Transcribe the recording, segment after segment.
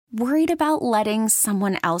Worried about letting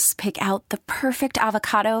someone else pick out the perfect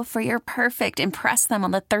avocado for your perfect impress them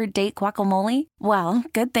on the third date guacamole? Well,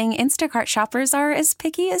 good thing Instacart shoppers are as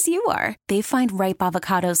picky as you are. They find ripe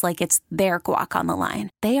avocados like it's their guac on the line.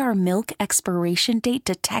 They are milk expiration date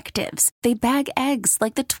detectives. They bag eggs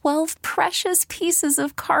like the 12 precious pieces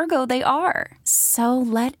of cargo they are. So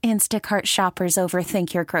let Instacart shoppers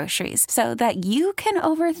overthink your groceries so that you can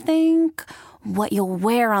overthink what you'll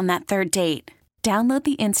wear on that third date. Download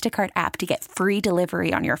the Instacart app to get free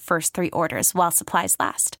delivery on your first 3 orders while supplies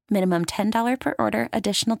last. Minimum $10 per order.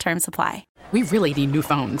 Additional terms apply. We really need new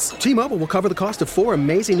phones. T-Mobile will cover the cost of 4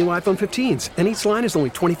 amazing new iPhone 15s, and each line is only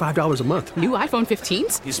 $25 a month. New iPhone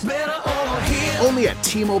 15s? It's better over here. Only at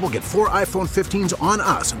T-Mobile, get 4 iPhone 15s on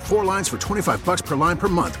us and 4 lines for $25 per line per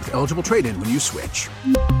month with eligible trade-in when you switch.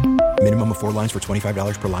 Minimum of 4 lines for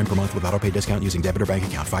 $25 per line per month with autopay discount using debit or bank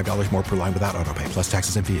account. $5 more per line without autopay, plus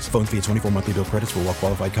taxes and fees. Phone fee at 24 monthly bill credits for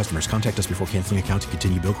well-qualified customers. Contact us before canceling account to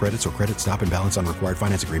continue bill credits or credit stop and balance on required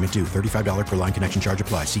finance agreement due. $35 per line connection charge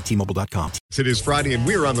applies. See T-Mobile.com. It is Friday, and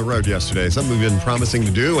we were on the road yesterday. Something we've been promising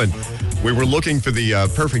to do, and we were looking for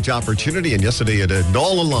the perfect opportunity, and yesterday it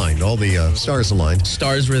all aligned. All the stars aligned.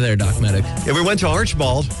 Stars were there, Doc Medic. Yeah, we went to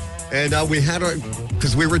Archbald, and we had our...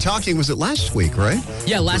 Because we were talking, was it last week, right?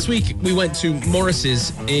 Yeah, last week we went to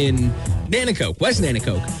Morris's in Nanticoke, West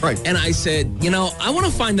Nanticoke. Right. And I said, I want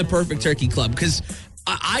to find the perfect turkey club because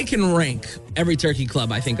I can rank every turkey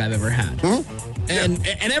club I think I've ever had. Mm-hmm.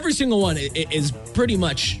 And every single one is pretty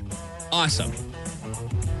much awesome.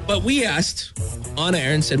 But we asked on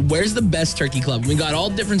air and said, where's the best turkey club? And we got all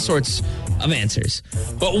different sorts of answers.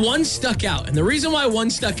 But one stuck out. And the reason why one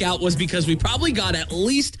stuck out was because we probably got at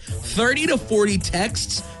least 30 to 40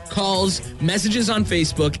 texts, calls, messages on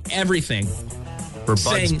Facebook, everything. For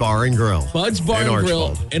Bud's Bar and Grill. Bud's Bar and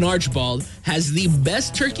Grill in Archbald has the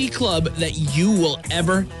best turkey club that you will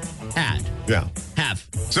ever have.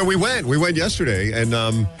 So we went yesterday,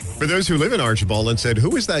 and for those who live in Archbald, and said,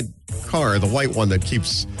 who is that car, the white one that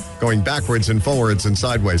keeps going backwards and forwards and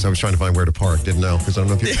sideways? I was trying to find where to park. Didn't know, because I don't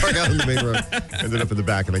know if you park out on the main road. Ended up in the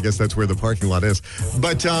back, and I guess that's where the parking lot is.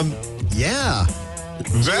 But,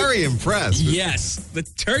 very impressed. Yes, the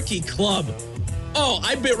turkey club. Oh,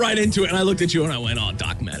 I bit right into it, and I looked at you, and I went, oh,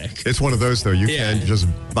 Doc Medic. It's one of those, though. You can't just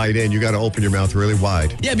bite in. You got to open your mouth really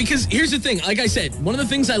wide. Yeah, because here's the thing. Like I said, one of the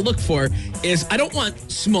things I look for is I don't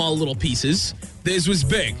want small little pieces. This was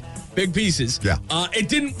big pieces. Yeah. It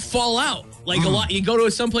didn't fall out. Like a lot. You go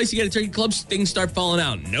to some place, you get a turkey club, things start falling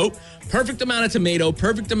out. Nope. Perfect amount of tomato,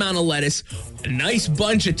 perfect amount of lettuce, a nice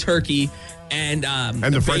bunch of turkey. And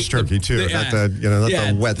the French turkey too, not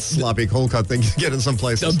the wet, sloppy, cold cut thing you get in some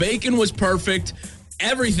places. The bacon was perfect.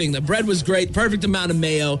 Everything. The bread was great. Perfect amount of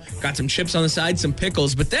mayo. Got some chips on the side, some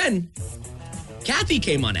pickles. But then Kathy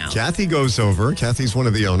came on out. Kathy goes over. Kathy's one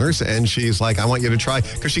of the owners, and she's like, I want you to try.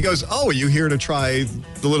 Because she goes, oh, are you here to try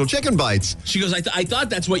the little chicken bites? She goes, I thought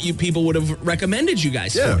that's what you people would have recommended you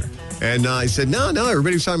guys for. And I said, no,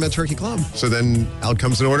 everybody's talking about turkey club. So then out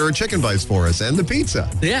comes an order of chicken bites for us and the pizza.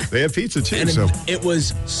 Yeah. They have pizza too. And it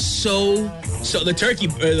was so the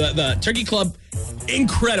turkey club,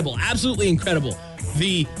 incredible, absolutely incredible.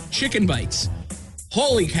 The chicken bites,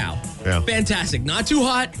 holy cow. Yeah. Fantastic. Not too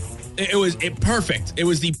hot. It was perfect. It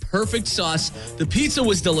was the perfect sauce. The pizza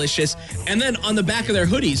was delicious. And then on the back of their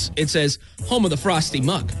hoodies, it says, home of the frosty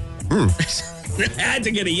mug. I had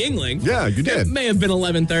to get a Yingling. Yeah, you did. It may have been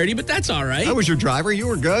 11:30, but that's all right. How was your driver? You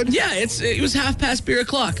were good? Yeah, it was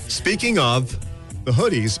o'clock. Speaking of the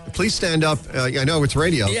hoodies, please stand up. I know it's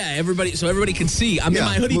radio. Yeah, everybody can see. I'm in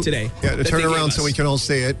my hoodie today. Yeah, turn around so we can all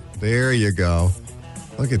see it. There you go.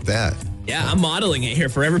 Look at that. Yeah, I'm modeling it here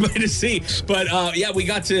for everybody to see. But, we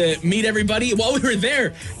got to meet everybody. While we were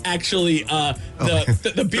there, actually,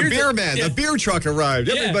 the beer man, the beer truck arrived.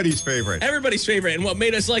 Yeah. Everybody's favorite. Everybody's favorite. And what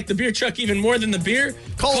made us like the beer truck even more than the beer?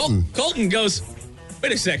 Colton goes,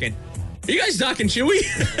 wait a second. Are you guys Doc and Chewy?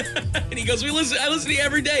 And he goes, I listen to you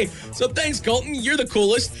every day. So thanks, Colton. You're the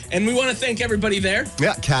coolest. And we want to thank everybody there.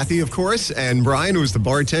 Yeah, Kathy, of course, and Brian, who's the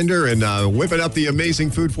bartender, and whipping up the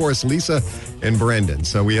amazing food for us, Lisa and Brendan.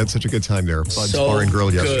 So we had such a good time there at Bud's Bar and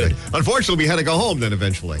Grill yesterday. Unfortunately, we had to go home then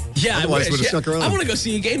eventually. Yeah, otherwise we would have stuck around. I want to go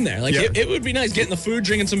see a game there. Like it would be nice getting the food,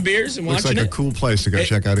 drinking some beers, and watching it. Looks like a cool place to go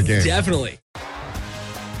check out a game. Definitely.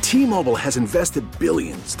 T-Mobile has invested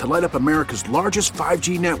billions to light up America's largest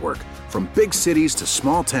 5G network, from big cities to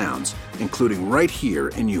small towns, including right here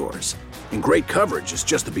in yours. And great coverage is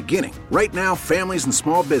just the beginning. Right now, families and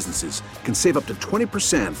small businesses can save up to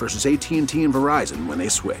 20% versus AT&T and Verizon when they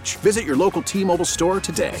switch. Visit your local T-Mobile store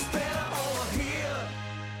today.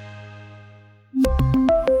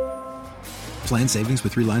 Plan savings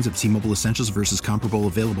with 3 lines of T-Mobile Essentials versus comparable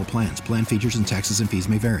available plans. Plan features and taxes and fees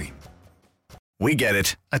may vary. We get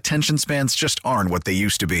it. Attention spans just aren't what they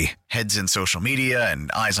used to be. Heads in social media and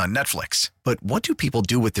eyes on Netflix. But what do people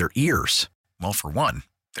do with their ears? Well, for one,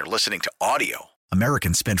 they're listening to audio.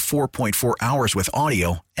 Americans spend 4.4 hours with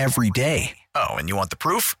audio every day. Oh, and you want the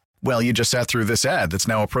proof? Well, you just sat through this ad that's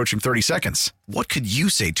now approaching 30 seconds. What could you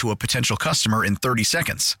say to a potential customer in 30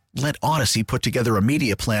 seconds? Let Odyssey put together a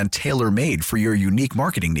media plan tailor-made for your unique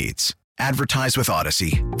marketing needs. Advertise with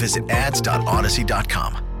Odyssey. Visit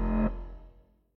ads.odyssey.com.